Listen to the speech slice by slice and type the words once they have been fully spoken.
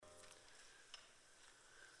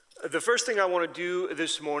The first thing I want to do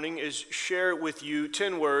this morning is share with you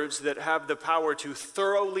 10 words that have the power to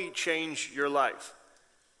thoroughly change your life.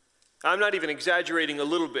 I'm not even exaggerating a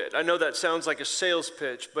little bit. I know that sounds like a sales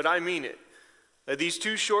pitch, but I mean it. These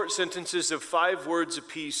 2 short sentences of 5 words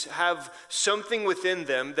apiece have something within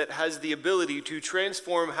them that has the ability to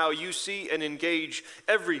transform how you see and engage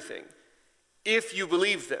everything, if you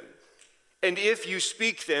believe them. And if you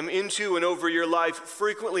speak them into and over your life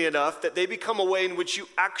frequently enough that they become a way in which you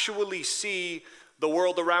actually see the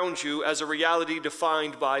world around you as a reality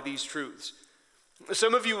defined by these truths.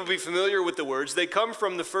 Some of you will be familiar with the words. They come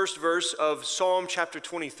from the first verse of Psalm chapter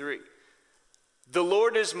 23. The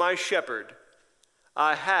Lord is my shepherd.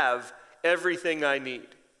 I have everything I need.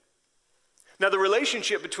 Now, the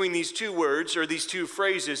relationship between these 2 words, or these 2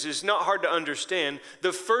 phrases, is not hard to understand.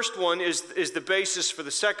 The first one is the basis for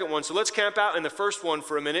the second one. So let's camp out in the first one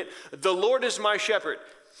for a minute. The Lord is my shepherd.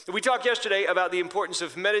 We talked yesterday about the importance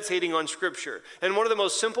of meditating on Scripture. And one of the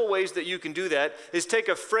most simple ways that you can do that is take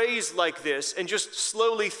a phrase like this and just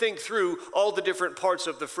slowly think through all the different parts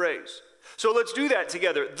of the phrase. So let's do that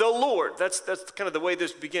together. The Lord, that's kind of the way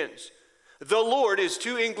this begins. The Lord is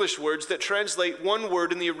 2 English words that translate one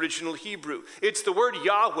word in the original Hebrew. It's the word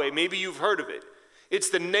Yahweh. Maybe you've heard of it. It's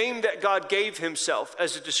the name that God gave himself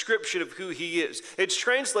as a description of who he is. It's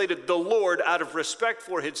translated the Lord out of respect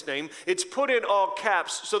for his name. It's put in all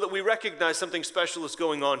caps so that we recognize something special is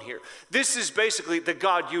going on here. This is basically the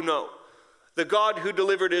God you know. The God who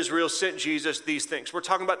delivered Israel sent Jesus these things. We're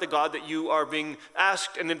talking about the God that you are being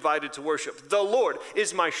asked and invited to worship. The Lord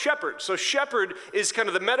is my shepherd. So shepherd is kind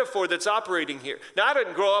of the metaphor that's operating here. Now, I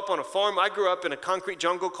didn't grow up on a farm. I grew up in a concrete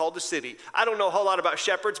jungle called the city. I don't know a whole lot about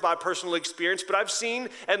shepherds by personal experience, but I've seen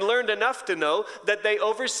and learned enough to know that they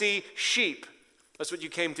oversee sheep. That's what you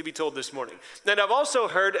came to be told this morning. And I've also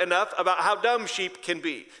heard enough about how dumb sheep can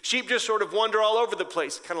be. Sheep just sort of wander all over the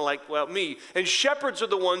place, kind of like, well, me. And shepherds are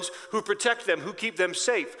the ones who protect them, who keep them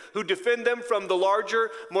safe, who defend them from the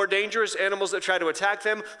larger, more dangerous animals that try to attack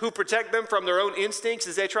them, who protect them from their own instincts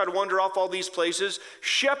as they try to wander off all these places.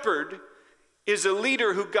 Shepherd is a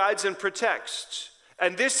leader who guides and protects.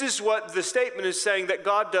 And this is what the statement is saying that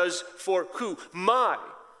God does for who? My.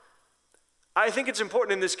 I think it's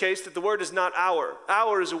important in this case that the word is not our.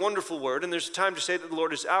 Our is a wonderful word, and there's a time to say that the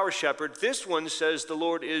Lord is our shepherd. This one says the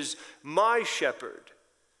Lord is my shepherd.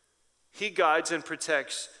 He guides and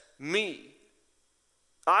protects me.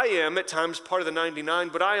 I am at times part of the 99,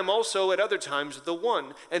 but I am also at other times the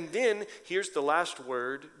one. And then here's the last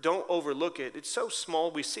word. Don't overlook it. It's so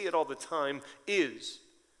small, we see it all the time, is.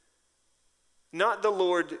 Not the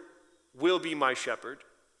Lord will be my shepherd.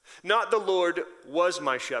 Not the Lord was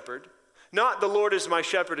my shepherd. Not the Lord is my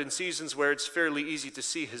shepherd in seasons where it's fairly easy to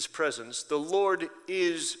see his presence. The Lord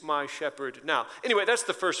is my shepherd now. Anyway, that's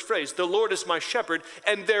the first phrase. The Lord is my shepherd.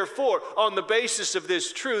 And therefore, on the basis of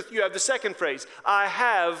this truth, you have the second phrase. I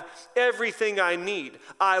have everything I need.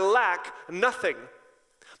 I lack nothing.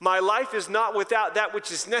 My life is not without that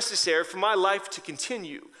which is necessary for my life to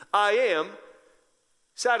continue. I am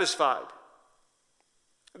satisfied.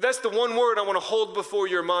 That's the one word I want to hold before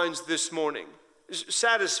your minds this morning.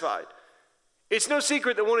 Satisfied. It's no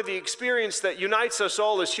secret that one of the experiences that unites us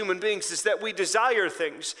all as human beings is that we desire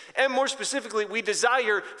things. And more specifically, we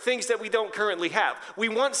desire things that we don't currently have. We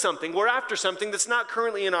want something. We're after something that's not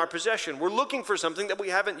currently in our possession. We're looking for something that we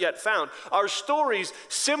haven't yet found. Our stories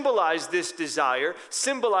symbolize this desire,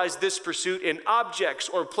 symbolize this pursuit in objects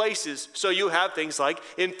or places. So you have things like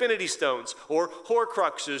infinity stones or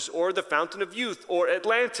Horcruxes or the Fountain of Youth or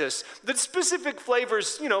Atlantis. The specific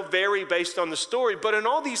flavors, vary based on the story. But in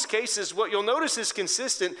all these cases, what you'll notice is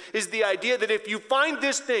consistent is the idea that if you find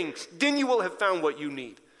this thing, then you will have found what you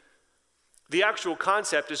need. The actual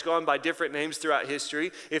concept has gone by different names throughout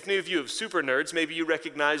history. If any of you have super nerds, maybe you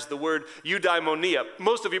recognize the word eudaimonia.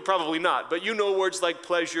 Most of you probably not, but you know words like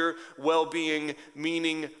pleasure, well-being,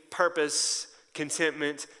 meaning, purpose,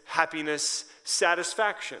 contentment, happiness,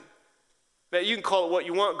 satisfaction. Now, you can call it what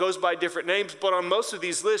you want, it goes by different names, but on most of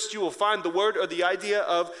these lists, you will find the word or the idea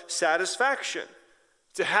of satisfaction.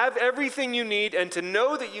 To have everything you need and to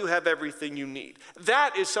know that you have everything you need.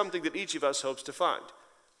 That is something that each of us hopes to find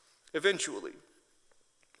eventually.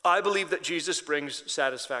 I believe that Jesus brings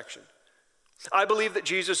satisfaction. I believe that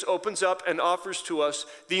Jesus opens up and offers to us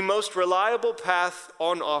the most reliable path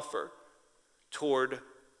on offer toward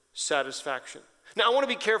satisfaction. Now, I want to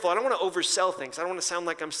be careful. I don't want to oversell things. I don't want to sound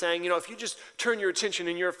like I'm saying, if you just turn your attention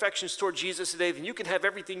and your affections toward Jesus today, then you can have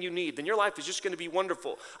everything you need. Then your life is just going to be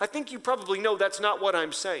wonderful. I think you probably know that's not what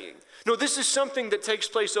I'm saying. No, this is something that takes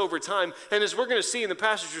place over time. And as we're going to see in the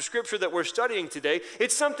passage of Scripture that we're studying today,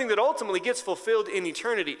 it's something that ultimately gets fulfilled in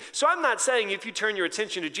eternity. So I'm not saying if you turn your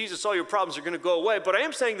attention to Jesus, all your problems are going to go away. But I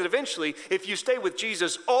am saying that eventually, if you stay with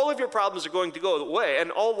Jesus, all of your problems are going to go away.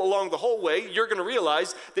 And all along the whole way, you're going to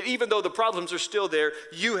realize that even though the problems are still there,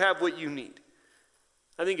 you have what you need.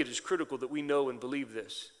 I think it is critical that we know and believe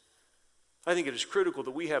this. I think it is critical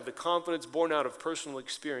that we have the confidence born out of personal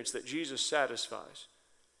experience that Jesus satisfies.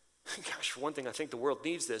 Gosh, for one thing, I think the world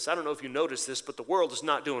needs this. I don't know if you noticed this, but the world is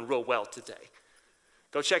not doing real well today.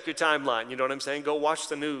 Go check your timeline, you know what I'm saying? Go watch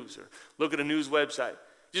the news or look at a news website.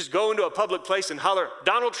 Just go into a public place and holler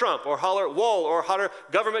Donald Trump, or holler wall, or holler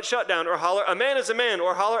government shutdown, or holler a man is a man,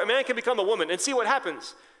 or holler a man can become a woman, and see what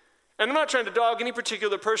happens. And I'm not trying to dog any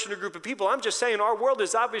particular person or group of people. I'm just saying our world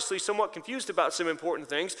is obviously somewhat confused about some important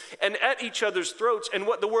things and at each other's throats, and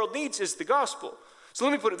what the world needs is the gospel. So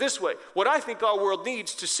let me put it this way. What I think our world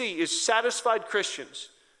needs to see is satisfied Christians.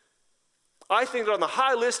 I think that on the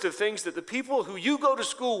high list of things that the people who you go to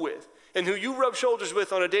school with and who you rub shoulders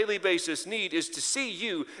with on a daily basis need is to see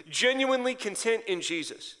you genuinely content in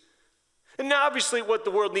Jesus. And now obviously what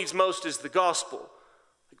the world needs most is the gospel.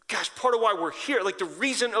 Gosh, part of why we're here, like the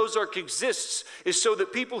reason Ozark exists is so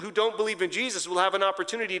that people who don't believe in Jesus will have an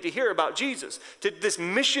opportunity to hear about Jesus, to this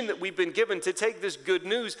mission that we've been given to take this good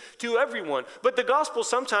news to everyone. But the gospel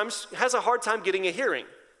sometimes has a hard time getting a hearing.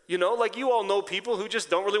 Like you all know people who just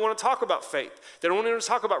don't really want to talk about faith. They don't want to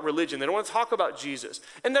talk about religion. They don't want to talk about Jesus.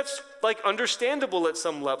 And that's like understandable at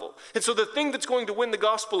some level. And so the thing that's going to win the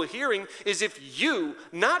gospel a hearing is if you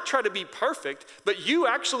not try to be perfect, but you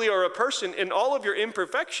actually are a person in all of your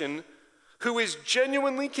imperfection who is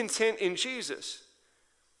genuinely content in Jesus.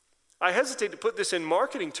 I hesitate to put this in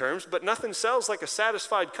marketing terms, but nothing sells like a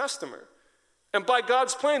satisfied customer. And by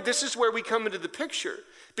God's plan, this is where we come into the picture.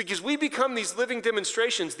 Because we become these living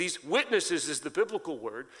demonstrations, these witnesses is the biblical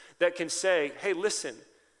word, that can say, hey, listen,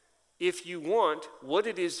 if you want what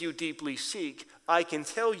it is you deeply seek, I can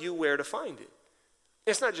tell you where to find it.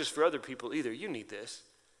 It's not just for other people either. You need this.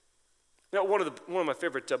 Now, one of my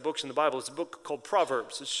favorite books in the Bible is a book called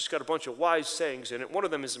Proverbs. It's just got a bunch of wise sayings in it. One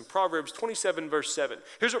of them is in Proverbs 27, verse 7.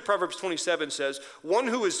 Here's what Proverbs 27 says. One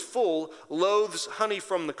who is full loathes honey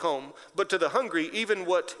from the comb, but to the hungry, even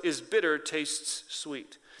what is bitter tastes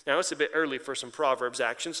sweet. Now, it's a bit early for some Proverbs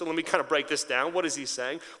action, so let me kind of break this down. What is he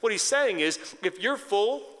saying? What he's saying is, if you're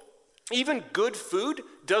full, even good food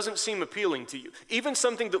doesn't seem appealing to you. Even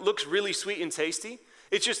something that looks really sweet and tasty,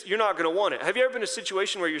 it's just, you're not going to want it. Have you ever been in a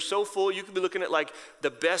situation where you're so full, you could be looking at like the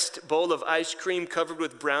best bowl of ice cream covered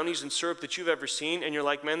with brownies and syrup that you've ever seen, and you're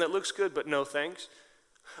like, man, that looks good, but no thanks.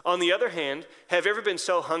 On the other hand, have you ever been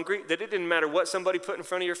so hungry that it didn't matter what somebody put in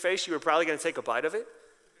front of your face, you were probably going to take a bite of it?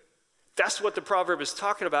 That's what the proverb is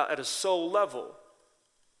talking about at a soul level.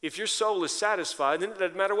 If your soul is satisfied, then it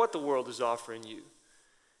doesn't matter what the world is offering you.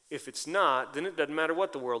 If it's not, then it doesn't matter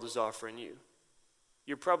what the world is offering you.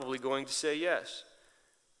 You're probably going to say yes.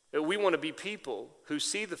 We want to be people who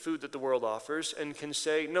see the food that the world offers and can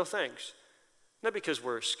say no thanks. Not because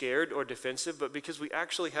we're scared or defensive, but because we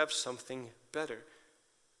actually have something better.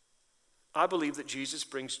 I believe that Jesus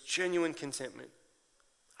brings genuine contentment.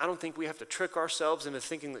 I don't think we have to trick ourselves into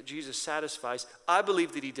thinking that Jesus satisfies. I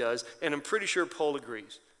believe that he does, and I'm pretty sure Paul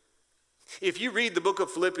agrees. If you read the book of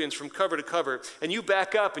Philippians from cover to cover, and you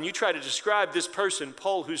back up and you try to describe this person,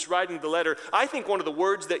 Paul, who's writing the letter, I think one of the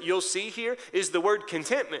words that you'll see here is the word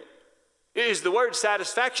contentment. It is the word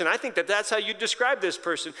satisfaction. I think that that's how you describe this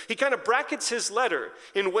person. He kind of brackets his letter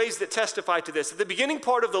in ways that testify to this. At the beginning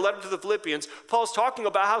part of the letter to the Philippians, Paul's talking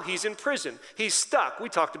about how he's in prison. He's stuck. We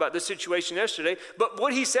talked about this situation yesterday. But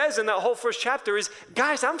what he says in that whole first chapter is,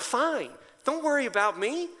 guys, I'm fine. Don't worry about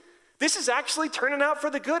me. This is actually turning out for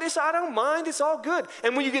the good. I don't mind. It's all good.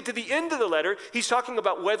 And when you get to the end of the letter, he's talking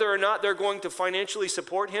about whether or not they're going to financially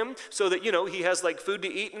support him so that, he has like food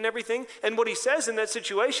to eat and everything. And what he says in that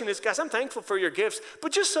situation is, guys, I'm thankful for your gifts,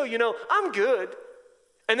 but just so you know, I'm good.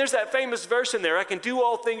 And there's that famous verse in there, I can do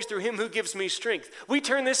all things through him who gives me strength. We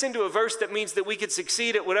turn this into a verse that means that we could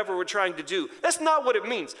succeed at whatever we're trying to do. That's not what it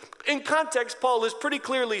means. In context, Paul is pretty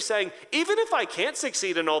clearly saying, even if I can't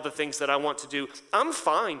succeed in all the things that I want to do, I'm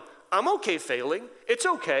fine. I'm okay failing. It's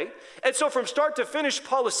okay. And so from start to finish,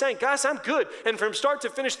 Paul is saying, guys, I'm good. And from start to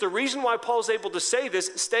finish, the reason why Paul's able to say this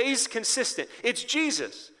stays consistent. It's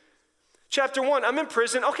Jesus. Chapter 1, I'm in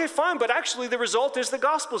prison. Okay, fine, but actually the result is the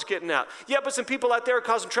gospel's getting out. Yeah, but some people out there are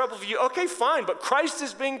causing trouble for you. Okay, fine, but Christ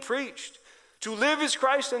is being preached. To live is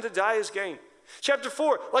Christ and to die is gain. Chapter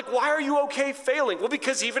 4, like, why are you okay failing? Well,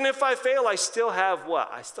 because even if I fail, I still have what?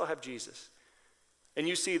 I still have Jesus. And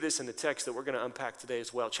you see this in the text that we're going to unpack today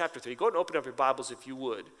as well. Chapter 3, go ahead and open up your Bibles if you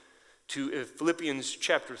would to Philippians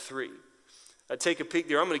chapter 3. Take a peek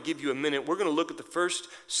there. I'm going to give you a minute. We're going to look at the first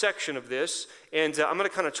section of this, and I'm going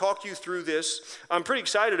to kind of talk you through this. I'm pretty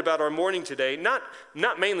excited about our morning today, not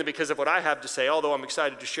mainly because of what I have to say, although I'm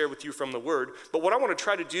excited to share with you from the Word, but what I want to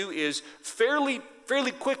try to do is fairly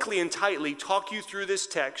quickly and tightly talk you through this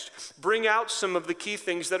text, bring out some of the key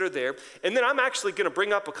things that are there, and then I'm actually going to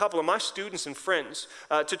bring up a couple of my students and friends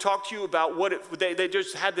to talk to you about they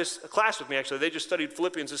just had this class with me, actually. They just studied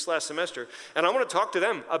Philippians this last semester, and I want to talk to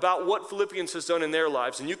them about what Philippians has done in their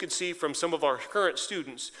lives, and you can see from some of our current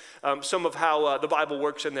students some of how the Bible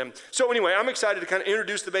works in them. So anyway, I'm excited to kind of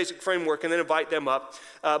introduce the basic framework and then invite them up.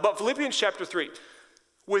 But Philippians chapter 3,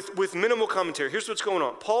 with minimal commentary, here's what's going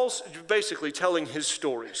on. Paul's basically telling his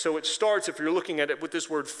story. So it starts, if you're looking at it, with this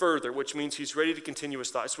word further, which means he's ready to continue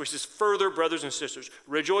his thoughts. So he says, further, brothers and sisters,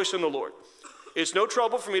 rejoice in the Lord. It's no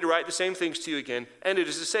trouble for me to write the same things to you again, and it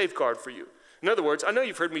is a safeguard for you. In other words, I know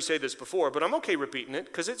you've heard me say this before, but I'm okay repeating it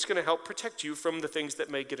because it's going to help protect you from the things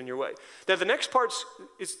that may get in your way. Now, the next part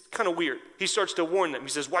is kind of weird. He starts to warn them. He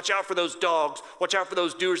says, watch out for those dogs. Watch out for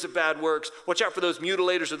those doers of bad works. Watch out for those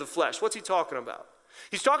mutilators of the flesh. What's he talking about?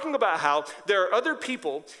 He's talking about how there are other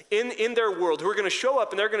people in their world who are going to show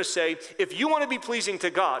up and they're going to say, if you want to be pleasing to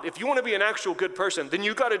God, if you want to be an actual good person, then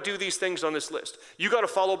you got to do these things on this list. You got to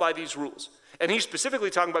follow by these rules. And he's specifically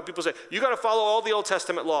talking about people say, you got to follow all the Old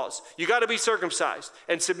Testament laws. You got to be circumcised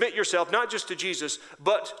and submit yourself not just to Jesus,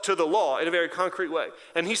 but to the law in a very concrete way.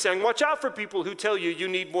 And he's saying, watch out for people who tell you you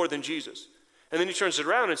need more than Jesus. And then he turns it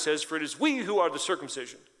around and says, for it is we who are the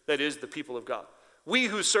circumcision, that is the people of God. We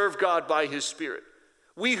who serve God by his Spirit.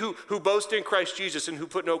 We who boast in Christ Jesus and who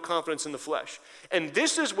put no confidence in the flesh. And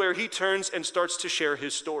this is where he turns and starts to share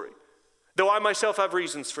his story. Though I myself have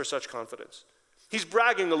reasons for such confidence. He's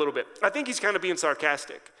bragging a little bit. I think he's kind of being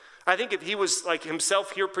sarcastic. I think if he was like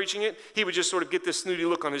himself here preaching it, he would just sort of get this snooty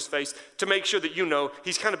look on his face to make sure that you know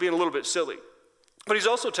he's kind of being a little bit silly. But he's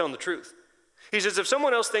also telling the truth. He says, if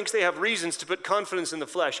someone else thinks they have reasons to put confidence in the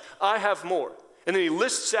flesh, I have more. And then he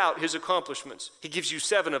lists out his accomplishments. He gives you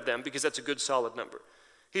 7 of them because that's a good solid number.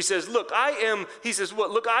 He says, I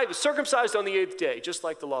was circumcised on the 8th day, just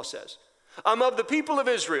like the law says. I'm of the people of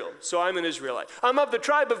Israel, so I'm an Israelite. I'm of the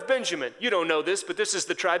tribe of Benjamin. You don't know this, but this is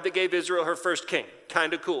the tribe that gave Israel her first king.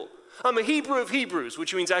 Kind of cool. I'm a Hebrew of Hebrews,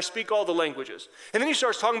 which means I speak all the languages. And then he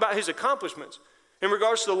starts talking about his accomplishments. In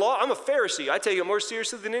regards to the law, I'm a Pharisee. I take it more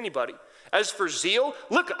seriously than anybody. As for zeal,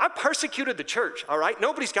 look, I persecuted the church, all right?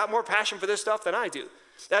 Nobody's got more passion for this stuff than I do.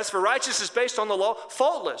 As for righteousness based on the law,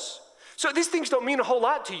 faultless. So these things don't mean a whole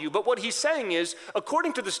lot to you, but what he's saying is,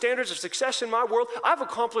 according to the standards of success in my world, I've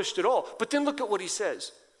accomplished it all. But then look at what he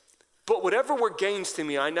says. But whatever were gains to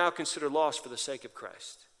me, I now consider loss for the sake of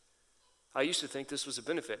Christ. I used to think this was a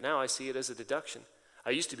benefit. Now I see it as a deduction.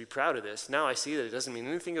 I used to be proud of this. Now I see that it doesn't mean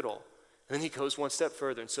anything at all. And then he goes one step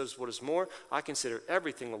further and says, what is more, I consider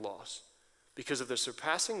everything a loss because of the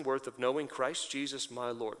surpassing worth of knowing Christ Jesus my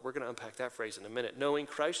Lord. We're going to unpack that phrase in a minute. Knowing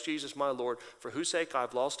Christ Jesus my Lord, for whose sake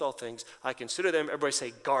I've lost all things. I consider them, everybody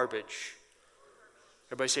say garbage.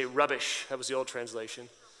 Everybody say rubbish. That was the old translation.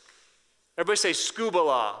 Everybody say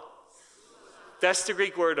skubala. That's the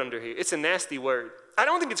Greek word under here. It's a nasty word. I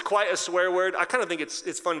don't think it's quite a swear word. I kind of think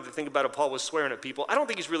it's funny to think about if Paul was swearing at people. I don't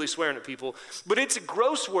think he's really swearing at people, but it's a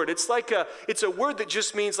gross word. It's a word that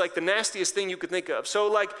just means like the nastiest thing you could think of. So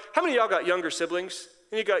like, how many of y'all got younger siblings?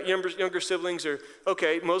 And you got younger siblings or,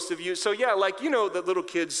 okay, most of you. So yeah, like, you know, the little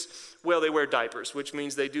kids, well, they wear diapers, which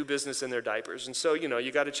means they do business in their diapers. And so, you know,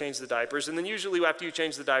 you got to change the diapers. And then usually after you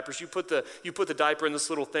change the diapers, you put the diaper in this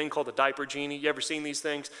little thing called a diaper genie. You ever seen these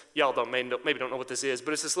things? Y'all maybe don't know what this is,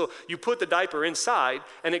 but it's this little, you put the diaper inside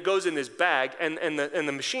and it goes in this bag and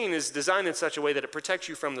the machine is designed in such a way that it protects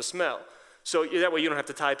you from the smell. So that way you don't have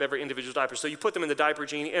to type every individual diaper. So you put them in the diaper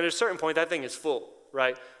genie and at a certain point that thing is full.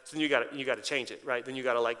 Right? So then you got to change it, right? Then you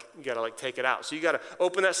got to take it out. So you got to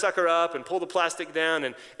open that sucker up and pull the plastic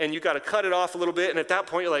down and you got to cut it off a little bit. And at that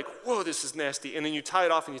point you're like, whoa, this is nasty. And then you tie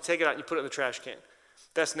it off and you take it out and you put it in the trash can.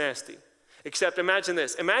 That's nasty. Except imagine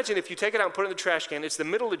this. Imagine if you take it out and put it in the trash can, it's the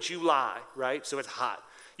middle of July, right? So it's hot.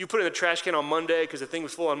 You put it in the trash can on Monday because the thing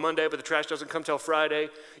was full on Monday, but the trash doesn't come till Friday.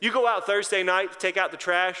 You go out Thursday night to take out the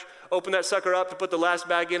trash, open that sucker up to put the last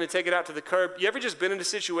bag in and take it out to the curb. You ever just been in a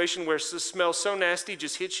situation where the smell so nasty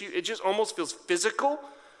just hits you? It just almost feels physical,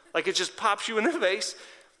 like it just pops you in the face.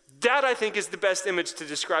 That, I think, is the best image to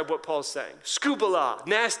describe what Paul's saying. Skubala,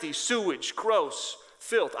 nasty, sewage, gross,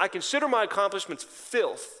 filth. I consider my accomplishments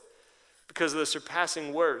filth because of the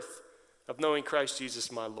surpassing worth of knowing Christ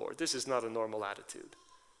Jesus my Lord. This is not a normal attitude.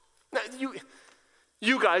 Now,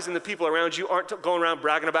 you guys and the people around you aren't going around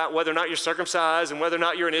bragging about whether or not you're circumcised and whether or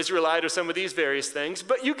not you're an Israelite or some of these various things,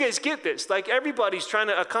 but you guys get this. Like, everybody's trying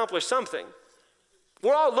to accomplish something.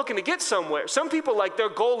 We're all looking to get somewhere. Some people, like, their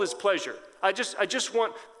goal is pleasure. I just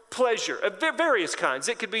want pleasure of various kinds.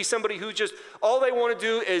 It could be somebody who just, all they want to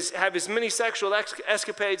do is have as many sexual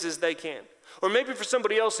escapades as they can. Or maybe for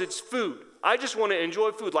somebody else, it's food. I just want to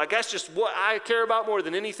enjoy food. Like, that's just what I care about more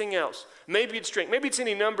than anything else. Maybe it's drink. Maybe it's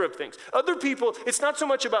any number of things. Other people, it's not so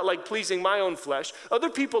much about, like, pleasing my own flesh. Other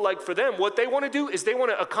people, like, for them, what they want to do is they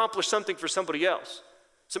want to accomplish something for somebody else.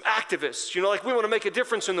 Some activists, like, we want to make a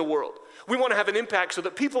difference in the world. We want to have an impact so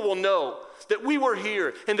that people will know that we were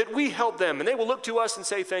here and that we helped them, and they will look to us and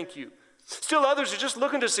say thank you. Still others are just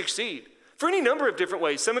looking to succeed for any number of different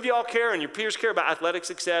ways. Some of y'all care and your peers care about athletic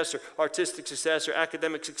success or artistic success or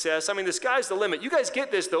academic success. I mean, the sky's the limit. You guys get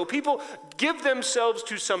this, though. People give themselves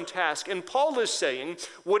to some task, and Paul is saying,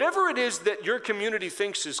 whatever it is that your community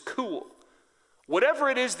thinks is cool, whatever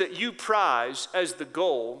it is that you prize as the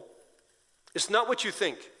goal, it's not what you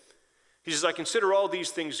think. He says, I consider all these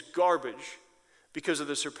things garbage because of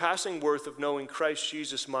the surpassing worth of knowing Christ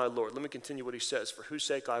Jesus my Lord. Let me continue what he says. For whose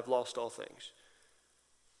sake I've lost all things.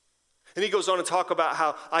 And he goes on to talk about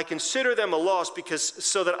how I consider them a loss because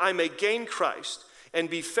so that I may gain Christ and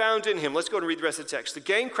be found in him. Let's go and read the rest of the text. To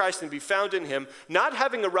gain Christ and be found in him, not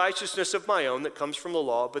having a righteousness of my own that comes from the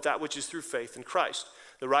law, but that which is through faith in Christ.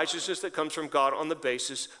 The righteousness that comes from God on the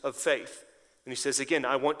basis of faith. And he says again,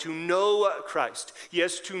 I want to know Christ.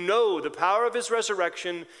 Yes, to know the power of his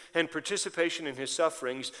resurrection and participation in his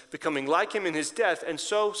sufferings, becoming like him in his death, and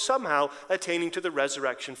so somehow attaining to the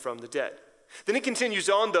resurrection from the dead. Then he continues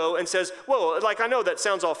on, though, and says, well, like, I know that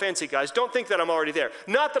sounds all fancy, guys. Don't think that I'm already there.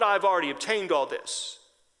 Not that I've already obtained all this,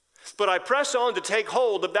 but I press on to take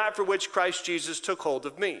hold of that for which Christ Jesus took hold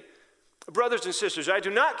of me. Brothers and sisters, I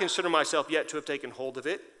do not consider myself yet to have taken hold of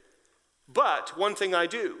it, but one thing I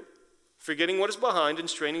do, forgetting what is behind and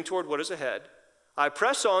straining toward what is ahead, I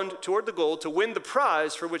press on toward the goal to win the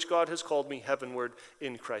prize for which God has called me heavenward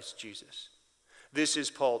in Christ Jesus. This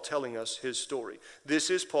is Paul telling us his story. This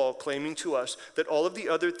is Paul claiming to us that all of the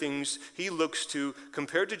other things he looks to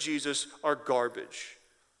compared to Jesus are garbage.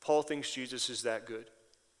 Paul thinks Jesus is that good.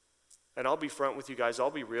 And I'll be front with you guys.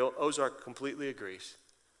 I'll be real. Ozark completely agrees.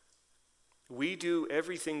 We do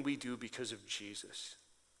everything we do because of Jesus.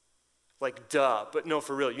 Like, duh, but no,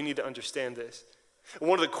 for real, you need to understand this.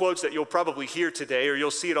 One of the quotes that you'll probably hear today, or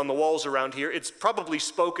you'll see it on the walls around here, it's probably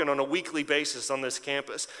spoken on a weekly basis on this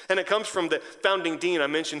campus. And it comes from the founding dean, I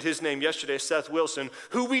mentioned his name yesterday, Seth Wilson.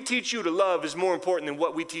 Who we teach you to love is more important than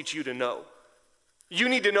what we teach you to know. You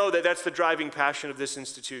need to know that that's the driving passion of this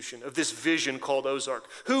institution, of this vision called Ozark.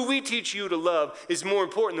 Who we teach you to love is more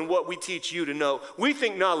important than what we teach you to know. We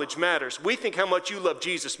think knowledge matters. We think how much you love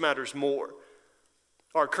Jesus matters more.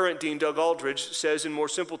 Our current dean, Doug Aldridge, says in more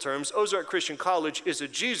simple terms, Ozark Christian College is a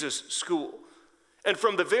Jesus school. And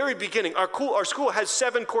from the very beginning, our school has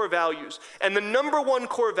 7 core values. And the number one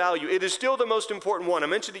core value, it is still the most important one. I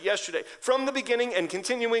mentioned it yesterday. From the beginning and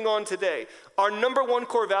continuing on today, our number one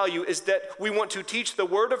core value is that we want to teach the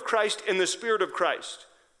word of Christ in the spirit of Christ.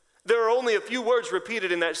 There are only a few words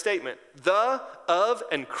repeated in that statement. The, of,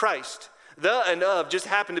 and Christ. The and of just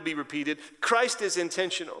happen to be repeated. Christ is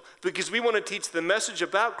intentional because we want to teach the message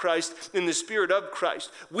about Christ in the spirit of Christ.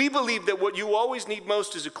 We believe that what you always need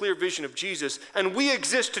most is a clear vision of Jesus, and we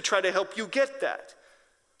exist to try to help you get that.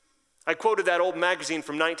 I quoted that old magazine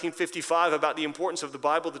from 1955 about the importance of the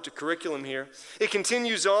Bible, the curriculum here. It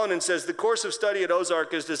continues on and says, the course of study at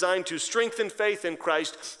Ozark is designed to strengthen faith in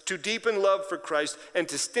Christ, to deepen love for Christ, and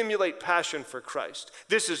to stimulate passion for Christ.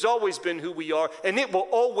 This has always been who we are, and it will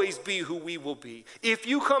always be who we will be. If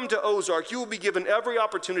you come to Ozark, you will be given every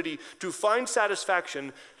opportunity to find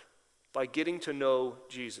satisfaction by getting to know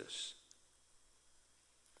Jesus.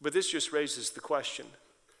 But this just raises the question,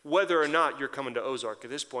 whether or not you're coming to Ozark at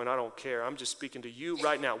this point, I don't care. I'm just speaking to you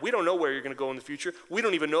right now. We don't know where you're going to go in the future. We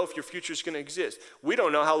don't even know if your future is going to exist. We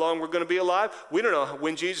don't know how long we're going to be alive. We don't know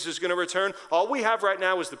when Jesus is going to return. All we have right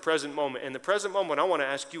now is the present moment. In the present moment, I want to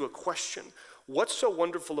ask you a question. What's so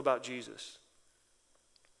wonderful about Jesus?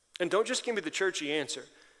 And don't just give me the churchy answer,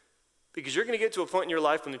 because you're going to get to a point in your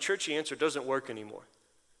life when the churchy answer doesn't work anymore.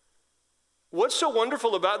 What's so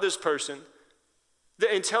wonderful about this person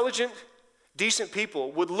that intelligent, decent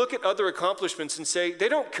people would look at other accomplishments and say, they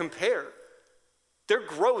don't compare. They're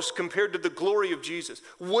gross compared to the glory of Jesus.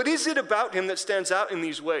 What is it about him that stands out in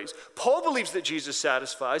these ways? Paul believes that Jesus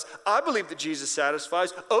satisfies. I believe that Jesus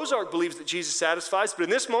satisfies. Ozark believes that Jesus satisfies. But in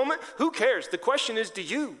this moment, who cares? The question is, do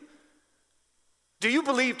you? Do you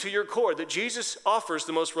believe to your core that Jesus offers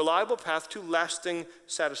the most reliable path to lasting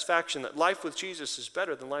satisfaction, that life with Jesus is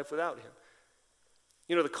better than life without him?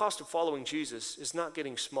 You know, the cost of following Jesus is not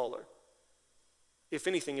getting smaller. If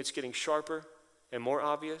anything, it's getting sharper and more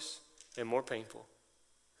obvious and more painful.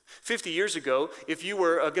 50 years ago, if you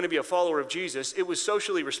were going to be a follower of Jesus, it was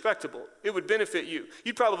socially respectable. It would benefit you.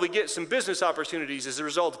 You'd probably get some business opportunities as a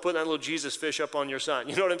result of putting that little Jesus fish up on your sign.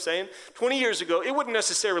 You know what I'm saying? 20 years ago, it wouldn't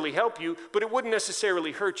necessarily help you, but it wouldn't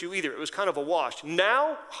necessarily hurt you either. It was kind of a wash.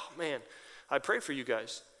 Now, oh man, I pray for you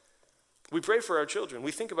guys. We pray for our children.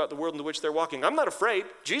 We think about the world in which they're walking. I'm not afraid.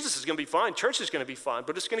 Jesus is going to be fine. Church is going to be fine,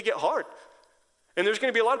 but it's going to get hard. And there's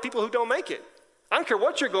going to be a lot of people who don't make it. I don't care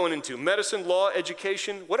what you're going into, medicine, law,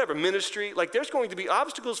 education, whatever, ministry, like there's going to be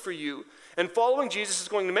obstacles for you, and following Jesus is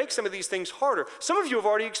going to make some of these things harder. Some of you have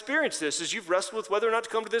already experienced this as you've wrestled with whether or not to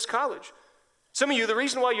come to this college. Some of you, the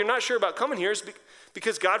reason why you're not sure about coming here is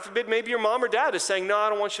because, God forbid, maybe your mom or dad is saying, no, I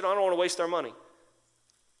don't want to waste our money.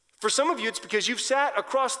 For some of you, it's because you've sat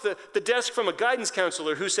across the desk from a guidance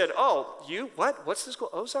counselor who said, oh, you, what? What's this school?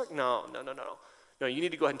 Ozark? No, you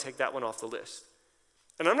need to go ahead and take that one off the list.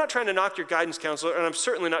 And I'm not trying to knock your guidance counselor, and I'm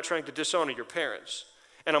certainly not trying to dishonor your parents.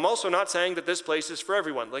 And I'm also not saying that this place is for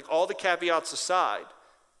everyone. Like, all the caveats aside,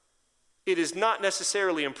 it is not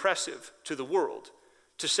necessarily impressive to the world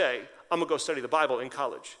to say, I'm going to go study the Bible in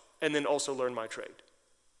college and then also learn my trade.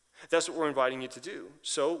 That's what we're inviting you to do.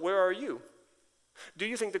 So where are you? Do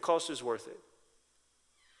you think the cost is worth it?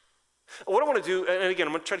 What I want to do, and again,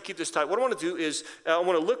 I'm going to try to keep this tight. What I want to do is I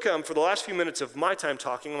want to look for the last few minutes of my time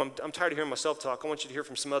talking. I'm tired of hearing myself talk. I want you to hear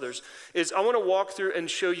from some others. Is I want to walk through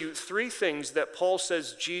and show you 3 things that Paul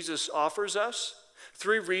says Jesus offers us.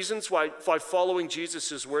 3 reasons why following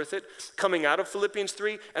Jesus is worth it, coming out of Philippians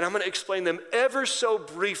 3, and I'm going to explain them ever so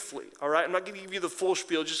briefly, all right? I'm not going to give you the full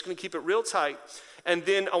spiel, just going to keep it real tight, and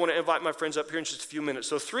then I want to invite my friends up here in just a few minutes.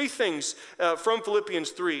 So 3 things from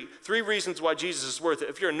Philippians 3 reasons why Jesus is worth it.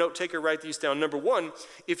 If you're a note taker, write these down. Number 1,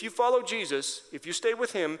 if you follow Jesus, if you stay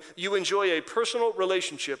with him, you enjoy a personal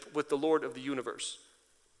relationship with the Lord of the universe.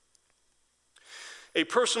 A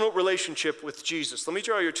personal relationship with Jesus. Let me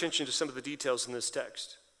draw your attention to some of the details in this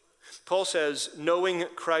text. Paul says, knowing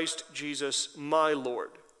Christ Jesus, my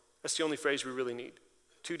Lord. That's the only phrase we really need.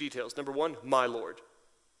 2 details. Number 1, my Lord.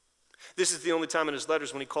 This is the only time in his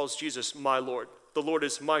letters when he calls Jesus my Lord. The Lord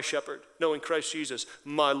is my shepherd. Knowing Christ Jesus,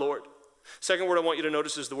 my Lord. Second word I want you to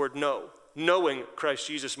notice is the word know. Knowing Christ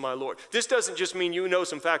Jesus, my Lord. This doesn't just mean you know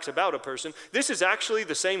some facts about a person. This is actually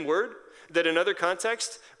the same word that in other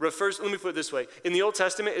contexts refers, let me put it this way. In the Old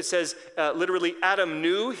Testament, it says literally, Adam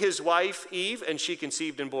knew his wife Eve, and she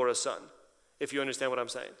conceived and bore a son, if you understand what I'm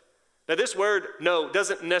saying. Now, this word, know,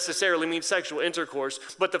 doesn't necessarily mean sexual intercourse,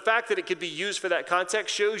 but the fact that it could be used for that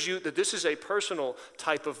context shows you that this is a personal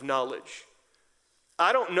type of knowledge.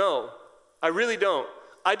 I don't know. I really don't.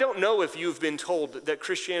 I don't know if you've been told that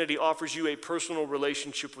Christianity offers you a personal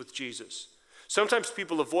relationship with Jesus. Sometimes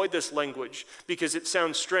people avoid this language because it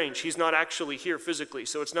sounds strange. He's not actually here physically,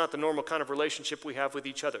 so it's not the normal kind of relationship we have with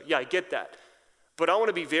each other. Yeah, I get that. But I want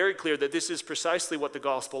to be very clear that this is precisely what the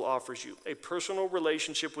gospel offers you, a personal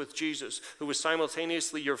relationship with Jesus, who is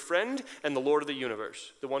simultaneously your friend and the Lord of the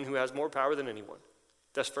universe, the one who has more power than anyone.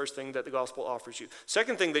 That's the first thing that the gospel offers you.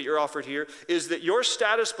 Second thing that you're offered here is that your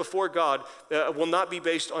status before God will not be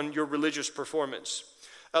based on your religious performance.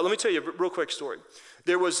 Let me tell you a real quick story.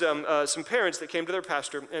 There was some parents that came to their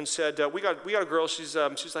pastor and said, we got a girl, she's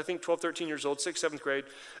I think 12, 13 years old, 6th, 7th grade,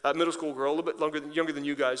 middle school girl, a little bit younger than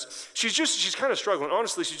you guys. She's kind of struggling.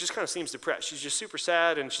 Honestly, she just kind of seems depressed. She's just super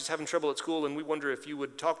sad and she's having trouble at school, and we wonder if you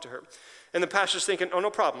would talk to her. And the pastor's thinking, oh, no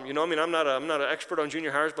problem. You know, I mean, I'm not an expert on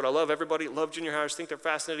junior hires, but I love everybody, love junior hires, think they're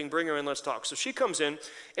fascinating. Bring her in, let's talk. So she comes in,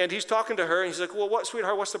 and he's talking to her, and he's like, well, what,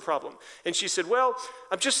 sweetheart, what's the problem? And she said, well,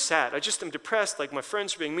 I'm just sad. I'm depressed. Like, my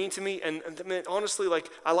friends are being mean to me, and honestly, like,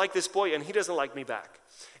 I like this boy, and he doesn't like me back.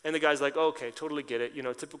 And the guy's like, okay, totally get it. You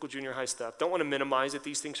know, typical junior high stuff. Don't want to minimize it.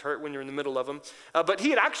 These things hurt when you're in the middle of them. But he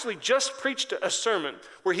had actually just preached a sermon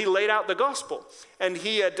where he laid out the gospel. And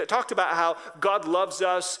he had talked about how God loves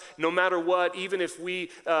us no matter what, even if we,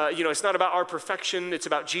 it's not about our perfection. It's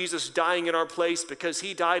about Jesus dying in our place. Because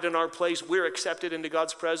he died in our place, we're accepted into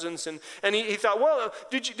God's presence. And he thought, well,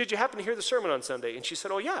 did you happen to hear the sermon on Sunday? And she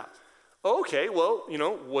said, oh, yeah. Okay, well, you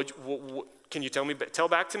know, can you tell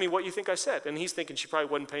back to me what you think I said? And he's thinking she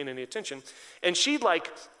probably wasn't paying any attention. And she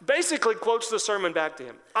basically quotes the sermon back to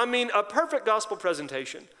him. I mean, a perfect gospel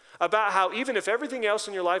presentation about how even if everything else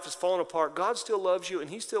in your life is falling apart, God still loves you and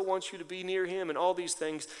he still wants you to be near him and all these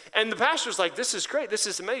things. And the pastor's like, this is great. This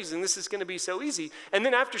is amazing. This is going to be so easy. And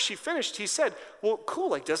then after she finished, he said, well,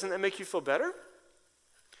 cool. Like, doesn't that make you feel better?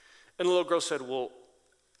 And the little girl said, well,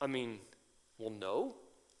 no,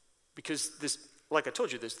 because like I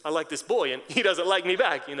told you I like this boy, and he doesn't like me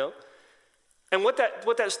back, And what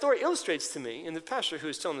that story illustrates to me, and the pastor who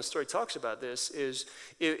is telling the story talks about this, is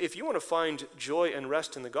if you want to find joy and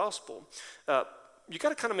rest in the gospel, you got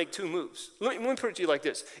to kind of make two moves. Let me put it to you like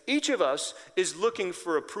this. Each of us is looking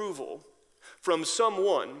for approval from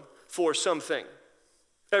someone for something.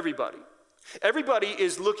 Everybody. Everybody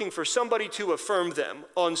is looking for somebody to affirm them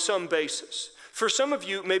on some basis. For some of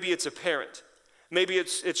you, maybe it's a parent. Maybe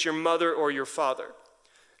it's your mother or your father.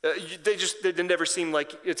 They never seem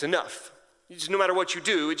like it's enough. No matter what you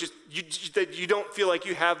do, you don't feel like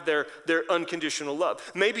you have their unconditional love.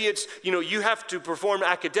 Maybe it's, you have to perform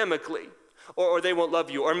academically or they won't love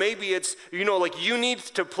you. Or maybe it's, like you need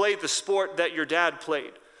to play the sport that your dad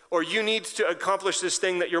played. Or you need to accomplish this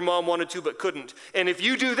thing that your mom wanted to but couldn't. And if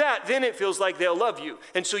you do that, then it feels like they'll love you.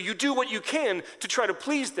 And so you do what you can to try to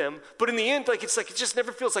please them, but in the end, it just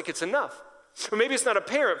never feels like it's enough. Or maybe it's not a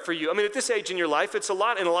parent for you. At this age in your life, in a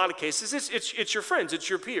lot of cases, it's your friends, it's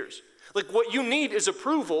your peers. What you need is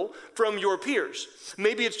approval from your peers.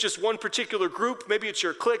 Maybe it's just one particular group, maybe it's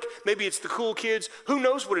your clique, maybe it's the cool kids, who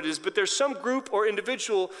knows what it is, but there's some group or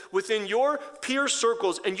individual within your peer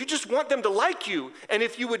circles, and you just want them to like you. And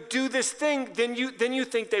if you would do this thing, then you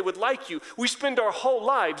think they would like you. We spend our whole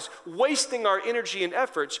lives wasting our energy and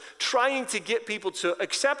efforts trying to get people to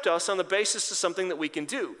accept us on the basis of something that we can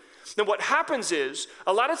do. Now what happens is,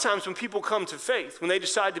 a lot of times when people come to faith, when they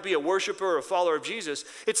decide to be a worshiper or a follower of Jesus,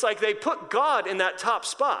 it's like they put God in that top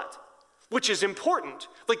spot, which is important.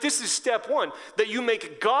 This is step one, that you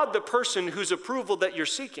make God the person whose approval that you're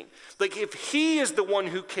seeking. If he is the one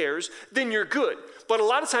who cares, then you're good. But a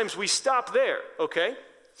lot of times we stop there, okay?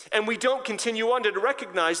 And we don't continue on to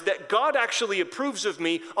recognize that God actually approves of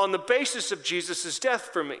me on the basis of Jesus'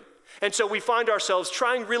 death for me. And so we find ourselves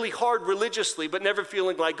trying really hard religiously, but never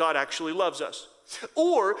feeling like God actually loves us.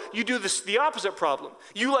 Or you do the opposite problem.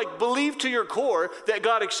 You believe to your core that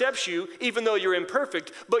God accepts you even though you're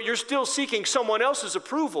imperfect, but you're still seeking someone else's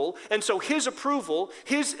approval. And so his approval,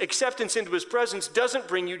 his acceptance into his presence doesn't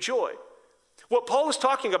bring you joy. What Paul is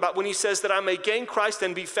talking about when he says that I may gain Christ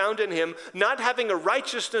and be found in him, not having a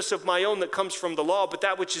righteousness of my own that comes from the law, but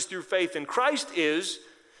that which is through faith in Christ is,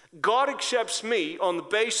 God accepts me on the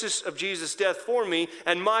basis of Jesus' death for me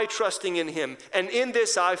and my trusting in him. And in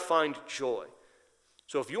this I find joy.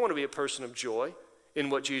 So if you want to be a person of joy in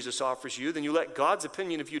what Jesus offers you, then you let God's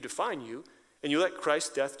opinion of you define you, and you let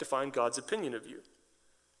Christ's death define God's opinion of you.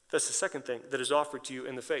 That's the second thing that is offered to you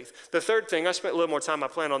in the faith. The third thing, I spent a little more time, I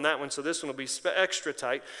plan on that one, so this one will be extra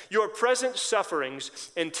tight. Your present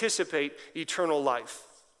sufferings anticipate eternal life.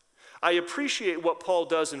 I appreciate what Paul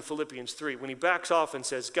does in Philippians 3 when he backs off and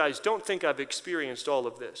says, guys, don't think I've experienced all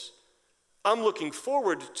of this. I'm looking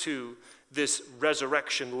forward to this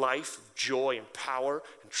resurrection life of joy and power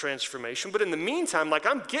and transformation. But in the meantime,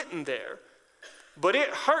 I'm getting there. But it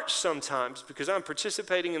hurts sometimes because I'm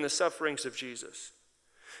participating in the sufferings of Jesus.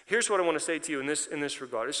 Here's what I want to say to you in this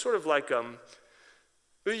regard. It's sort of like, some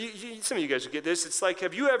of you guys will get this. It's like,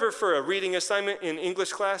 have you ever, for a reading assignment in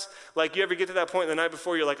English class, you ever get to that point the night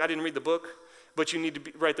before, you're like, I didn't read the book, but you need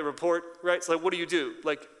to write the report, right? It's like, what do?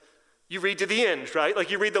 You read to the end, right?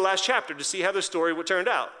 You read the last chapter to see how the story turned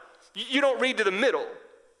out. You don't read to the middle.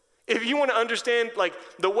 If you want to understand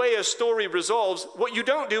the way a story resolves, what you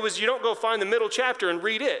don't do is you don't go find the middle chapter and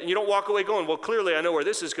read it, and you don't walk away going, well, clearly I know where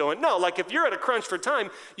this is going. No, if you're at a crunch for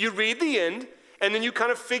time, you read the end, and then you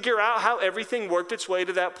kind of figure out how everything worked its way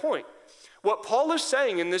to that point. What Paul is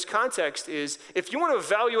saying in this context is, if you want to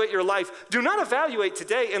evaluate your life, do not evaluate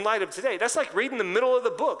today in light of today. That's like reading the middle of the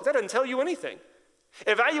book. That doesn't tell you anything.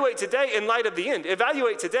 Evaluate today in light of the end.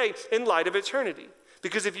 Evaluate today in light of eternity.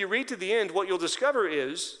 Because if you read to the end, what you'll discover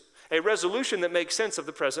is a resolution that makes sense of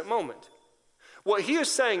the present moment. What he is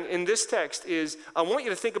saying in this text is, I want you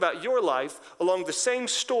to think about your life along the same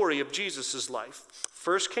story of Jesus' life.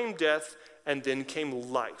 First came death, and then came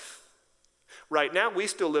life. Right now, we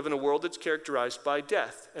still live in a world that's characterized by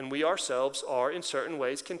death, and we ourselves are, in certain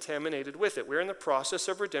ways, contaminated with it. We're in the process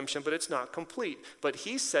of redemption, but it's not complete. But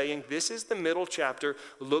he's saying, this is the middle chapter,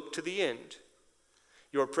 look to the end.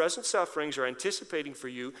 Your present sufferings are anticipating for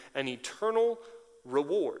you an eternal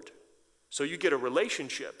reward. So you get a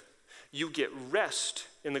relationship, you get rest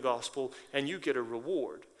in the gospel, and you get a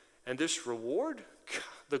reward. And this reward,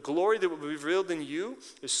 the glory that will be revealed in you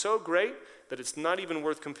is so great that it's not even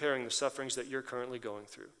worth comparing the sufferings that you're currently going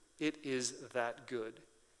through. It is that good.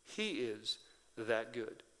 He is that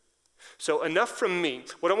good. So enough from me.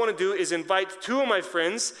 What I want to do is invite two of my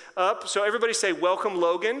friends up. So everybody say, welcome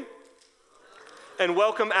Logan and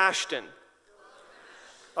welcome Ashton.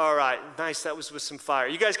 All right, nice. That was with some fire.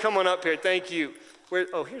 You guys come on up here. Thank you.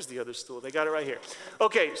 Here's the other stool. They got it right here.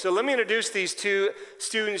 Okay, so let me introduce these two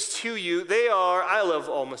students to you. I love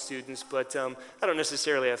all my students, but I don't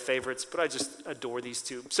necessarily have favorites, but I just adore these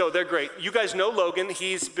two. So they're great. You guys know Logan.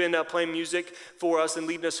 He's been playing music for us and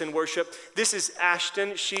leading us in worship. This is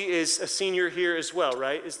Ashton. She is a senior here as well,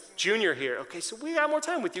 right? Is junior here. Okay, so we got more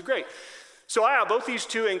time with you. Great. So I have both these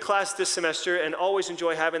two in class this semester and always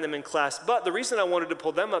enjoy having them in class. But the reason I wanted to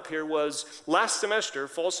pull them up here was last semester,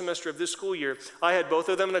 fall semester of this school year, I had both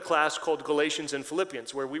of them in a class called Galatians and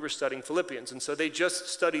Philippians, where we were studying Philippians. And so they just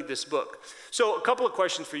studied this book. So a couple of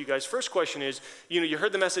questions for you guys. First question is, you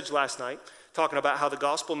heard the message last night, talking about how the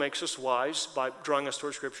gospel makes us wise by drawing us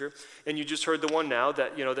toward Scripture. And you just heard the one now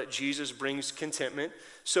that, that Jesus brings contentment.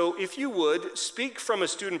 So if you would, speak from a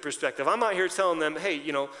student perspective. I'm out here telling them, hey,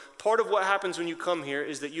 part of what happens when you come here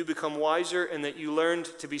is that you become wiser and that you learned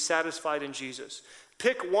to be satisfied in Jesus.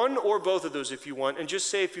 Pick one or both of those if you want, and just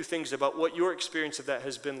say a few things about what your experience of that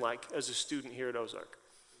has been like as a student here at Ozark.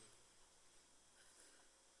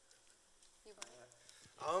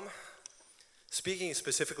 Speaking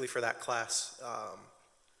specifically for that class,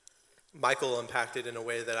 Michael unpacked it in a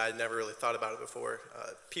way that I never really thought about it before.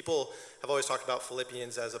 People have always talked about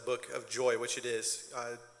Philippians as a book of joy, which it is.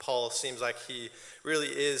 Paul seems like he really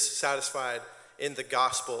is satisfied in the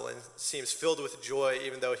gospel and seems filled with joy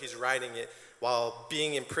even though he's writing it while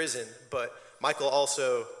being in prison. But Michael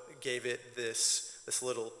also gave it this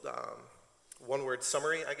little one-word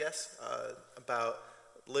summary, I guess, about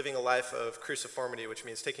living a life of cruciformity, which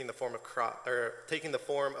means taking the form of taking the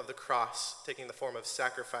form of the cross, taking the form of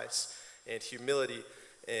sacrifice and humility,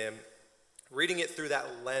 and reading it through that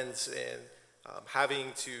lens and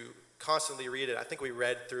having to constantly read it. I think we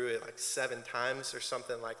read through it like 7 times or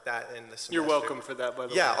something like that in the semester. You're welcome for that, by the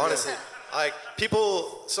way. Yeah, honestly. Like,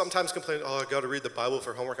 people sometimes complain, I got to read the Bible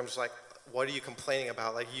for homework. I'm just like, what are you complaining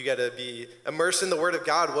about? Like, you got to be immersed in the Word of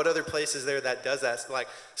God. What other place is there that does that?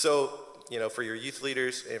 So for your youth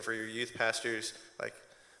leaders and for your youth pastors,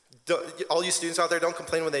 all you students out there, don't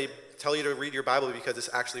complain when they tell you to read your Bible, because it's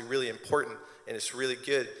actually really important and it's really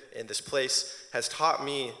good. And this place has taught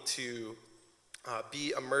me to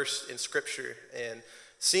be immersed in Scripture and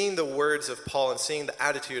seeing the words of Paul and seeing the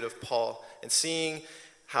attitude of Paul and seeing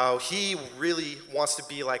how he really wants to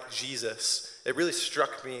be like Jesus. It really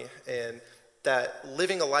struck me, and that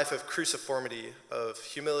living a life of cruciformity, of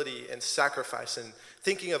humility and sacrifice, and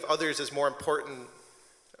thinking of others as more important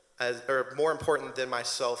than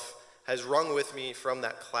myself, has rung with me from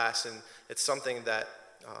that class, and it's something that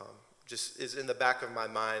just is in the back of my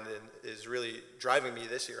mind and is really driving me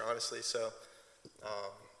this year, honestly. So,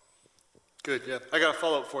 good. Yeah, I got a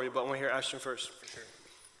follow-up for you, but I want to hear Ashton first. For sure.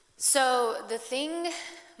 So the thing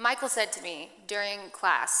Michael said to me during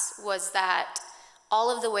class was that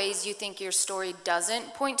all of the ways you think your story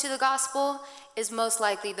doesn't point to the gospel is most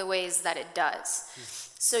likely the ways that it does.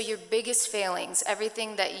 So your biggest failings,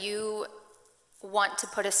 everything that you want to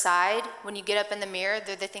put aside when you get up in the mirror,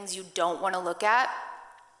 they're the things you don't want to look at.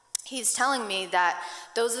 He's telling me that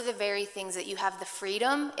those are the very things that you have the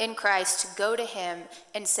freedom in Christ to go to him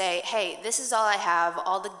and say, hey, this is all I have,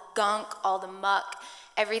 all the gunk, all the muck,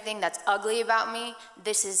 everything that's ugly about me,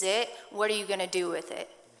 this is it. What are you going to do with it?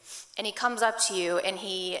 And he comes up to you and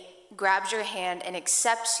he grabs your hand and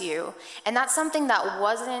accepts you. And that's something that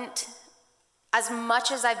wasn't, as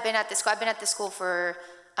much as I've been at this school, I've been at this school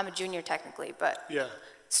I'm a junior technically, but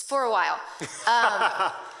for a while.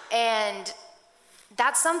 And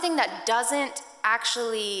that's something that doesn't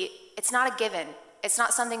actually, it's not a given. It's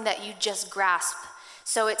not something that you just grasp.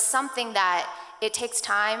 So it's something that it takes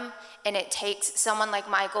time, and it takes someone like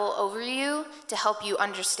Michael over you to help you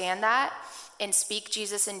understand that and speak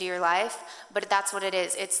Jesus into your life. But that's what it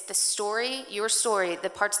is. It's the story, your story, the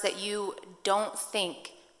parts that you don't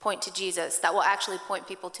think point to Jesus that will actually point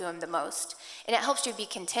people to him the most. And it helps you be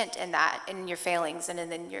content in that, in your failings and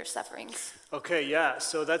in your sufferings. Okay, yeah,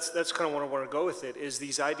 so that's kind of what I want to go with it, is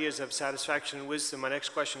these ideas of satisfaction and wisdom. My next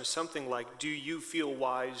question is something like, do you feel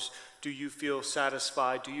wise? Do you feel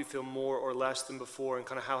satisfied? Do you feel more or less than before? And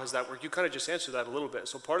kind of how has that worked? You kind of just answered that a little bit.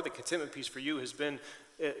 So part of the contentment piece for you has been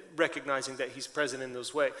recognizing that he's present in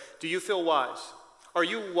those ways. Do you feel wise? Are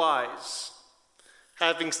you wise,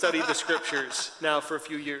 having studied the scriptures now for a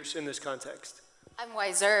few years in this context? I'm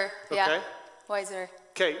wiser. Okay. Yeah, wiser.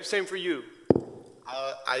 Okay, same for you.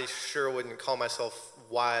 I sure wouldn't call myself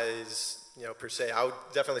wise per se. I would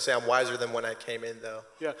definitely say I'm wiser than when I came in, though.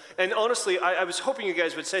 Yeah, and honestly, I was hoping you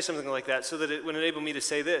guys would say something like that so that it would enable me to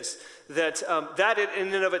say this, that that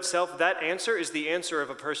in and of itself, that answer is the answer of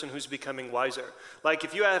a person who's becoming wiser. Like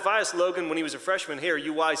if I asked Logan when he was a freshman, hey, are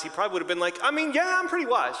you wise? He probably would have been like, yeah, I'm pretty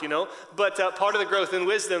wise, But part of the growth in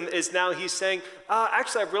wisdom is now he's saying,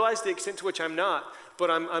 actually, I've realized the extent to which I'm not, but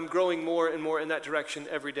I'm growing more and more in that direction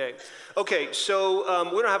every day. Okay, so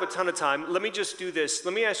we don't have a ton of time. Let me just do this.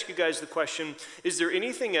 Let me ask you guys the question, is there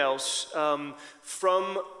anything else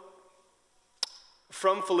from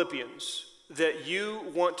Philippians that you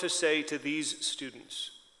want to say to these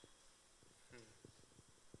students?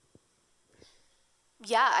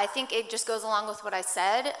 Yeah, I think it just goes along with what I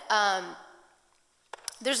said.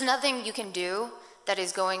 There's nothing you can do that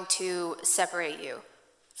is going to separate you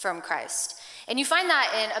from Christ. And you find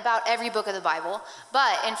that in about every book of the Bible,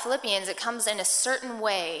 but in Philippians, it comes in a certain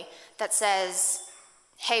way that says,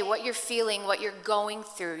 hey, what you're feeling, what you're going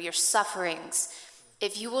through, your sufferings,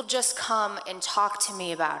 if you will just come and talk to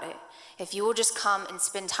me about it, if you will just come and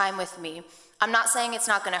spend time with me, I'm not saying it's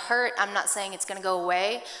not going to hurt, I'm not saying it's going to go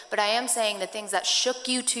away, but I am saying the things that shook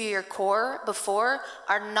you to your core before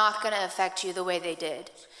are not going to affect you the way they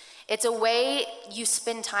did. It's a way you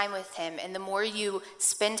spend time with him, and the more you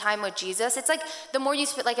spend time with Jesus, it's like the more you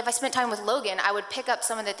spend, like if I spent time with Logan, I would pick up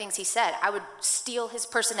some of the things he said. I would steal his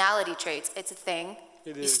personality traits. It's a thing.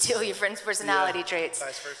 You steal your friend's personality traits.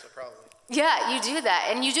 Vice versa, probably. Yeah, you do that.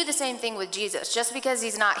 And you do the same thing with Jesus. Just because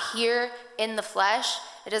he's not here in the flesh,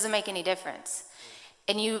 it doesn't make any difference.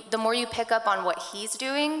 And the more you pick up on what he's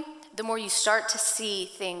doing, the more you start to see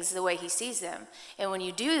things the way he sees them. And when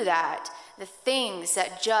you do that, the things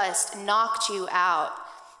that just knocked you out,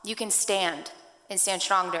 you can stand and stand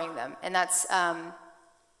strong during them. And that's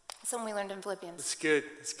something we learned in Philippians. That's good.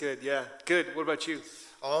 That's good. Yeah. Good. What about you?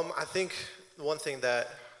 I think one thing that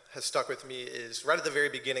has stuck with me is right at the very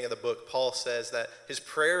beginning of the book, Paul says that his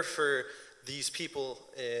prayer for these people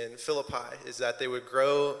in Philippi is that they would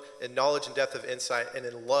grow in knowledge and depth of insight and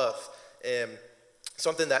in love. And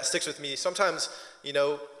something that sticks with me, sometimes,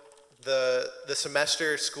 the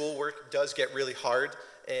semester schoolwork does get really hard,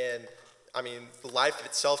 and life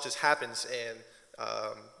itself just happens, and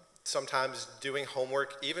sometimes doing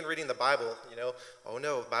homework, even reading the Bible,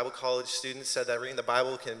 Bible college students said that reading the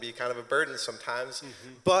Bible can be kind of a burden sometimes.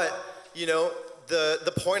 Mm-hmm. But,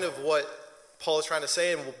 the point of what Paul is trying to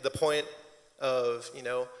say, and the point of,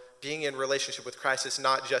 being in relationship with Christ is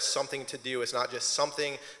not just something to do. It's not just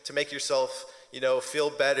something to make yourself, feel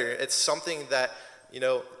better. It's something that,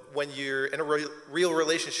 when you're in a real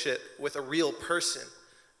relationship with a real person,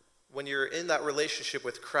 when you're in that relationship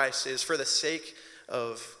with Christ, is for the sake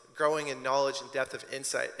of growing in knowledge and depth of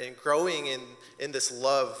insight and growing in this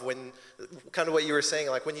love. When, kind of what you were saying,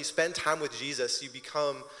 like when you spend time with Jesus, you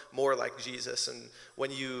become more like Jesus. And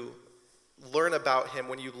when you learn about him,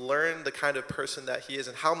 when you learn the kind of person that he is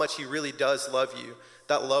and how much he really does love you,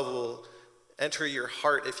 that love will enter your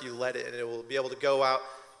heart if you let it, and it will be able to go out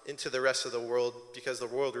into the rest of the world, because the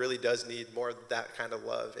world really does need more of that kind of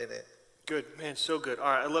love in it. Good, man, so good. All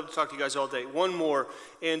right, I'd love to talk to you guys all day. One more,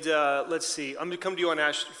 and let's see. I'm coming to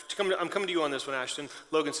you on this one, Ashton.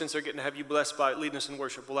 Logan, since they're getting to have you blessed by leading us in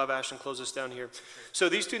worship, we'll have Ashton close us down here. So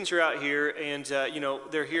these students are out here, and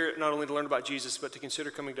they're here not only to learn about Jesus, but to consider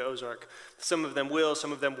coming to Ozark. Some of them will,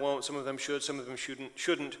 some of them won't, some of them should, some of them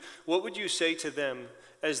shouldn't. What would you say to them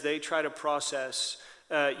as they try to process,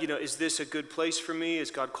 is this a good place for me?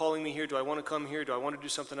 Is God calling me here? Do I want to come here? Do I want to do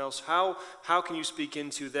something else? How can you speak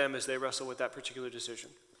into them as they wrestle with that particular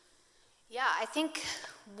decision? Yeah, I think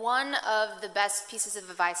one of the best pieces of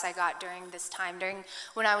advice I got during this time,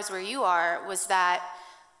 when I was where you are, was that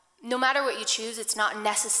no matter what you choose, it's not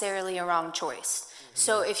necessarily a wrong choice. Mm-hmm.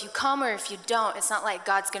 So if you come or if you don't, it's not like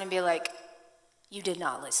God's going to be like, you did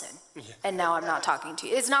not listen, and now I'm not talking to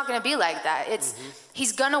you. It's not going to be like that.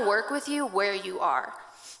 He's going to work with you where you are.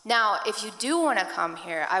 Now, if you do want to come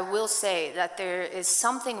here, I will say that there is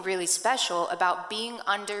something really special about being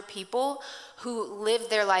under people who live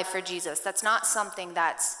their life for Jesus. That's not something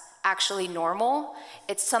that's actually normal.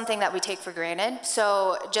 It's something that we take for granted.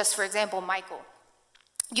 So just for example, Michael,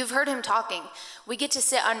 you've heard him talking. We get to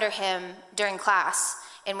sit under him during class,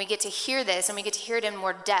 and we get to hear this, and we get to hear it in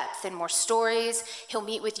more depth and more stories. He'll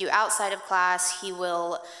meet with you outside of class. He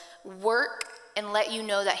will work and let you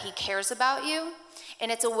know that he cares about you.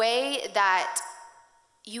 And it's a way that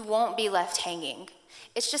you won't be left hanging.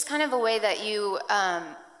 It's just kind of a way that you,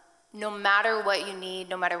 no matter what you need,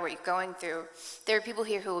 no matter what you're going through, there are people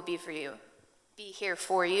here who will be here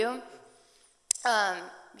for you. And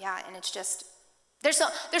it's There's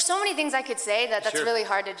so many things I could say that's Sure. really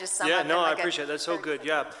hard to just sum Yeah, up. no, in I like appreciate it. That's so good.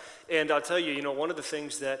 Yeah. And I'll tell you, one of the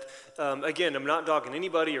things that, again, I'm not dogging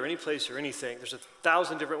anybody or any place or anything. There's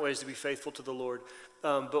 1,000 different ways to be faithful to the Lord.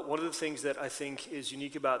 But one of the things that I think is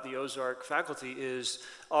unique about the Ozark faculty is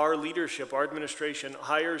our leadership, our administration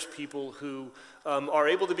hires people who are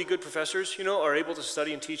able to be good professors, are able to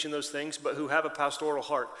study and teach in those things, but who have a pastoral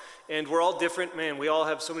heart. And we're all different, man. We all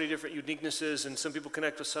have so many different uniquenesses, and some people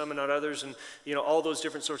connect with some and not others, and all those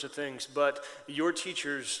different sorts of things. But your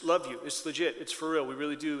teachers love you. It's legit. It's for real. We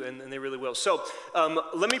really do, and they really will. So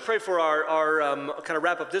let me pray for our kind of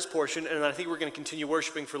wrap up this portion, and I think we're going to continue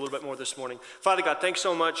worshiping for a little bit more this morning. Father God, thanks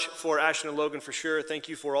so much for Ashton and Logan for sure. Thank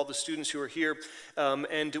you for all the students who are here,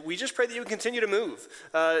 and we just pray that you continue to move.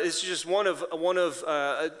 It's just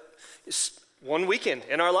one weekend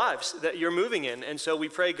in our lives that you're moving in. And so we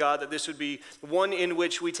pray, God, that this would be one in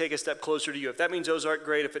which we take a step closer to you. If that means Ozark,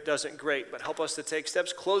 great. If it doesn't, great. But help us to take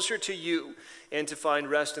steps closer to you and to find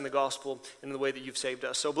rest in the gospel and in the way that you've saved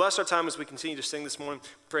us. So bless our time as we continue to sing this morning.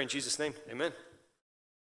 Pray in Jesus' name. Amen.